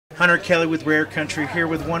Hunter Kelly with Rare Country, here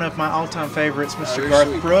with one of my all-time favorites, Mr. Very Garth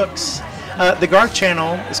sweet. Brooks. The Garth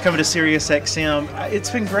channel is coming to Sirius XM.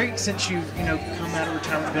 It's been great since you've come out of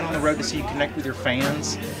retirement, been on the road to see you connect with your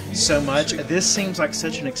fans so much. This seems like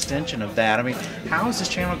such an extension of that. I mean, how is this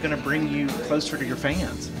channel going to bring you closer to your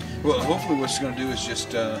fans? Well, hopefully what it's going to do is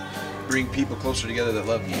just bring people closer together that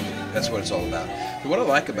love music. That's what it's all about. But what I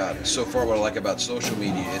like about it, so far what I like about social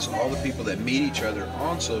media is all the people that meet each other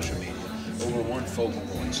on social media over one focal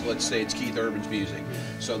point. So let's say it's Keith Urban's music.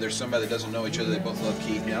 So there's somebody that doesn't know each other, they both love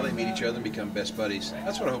Keith. Now they meet each other and become best buddies.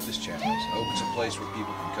 That's what I hope this channel is. I hope it's a place where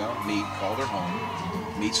people can come, meet, call their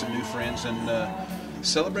home, meet some new friends, and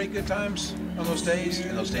celebrate good times on those days.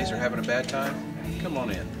 And those days are having a bad time, come on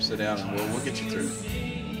in, sit down, and we'll get you through it.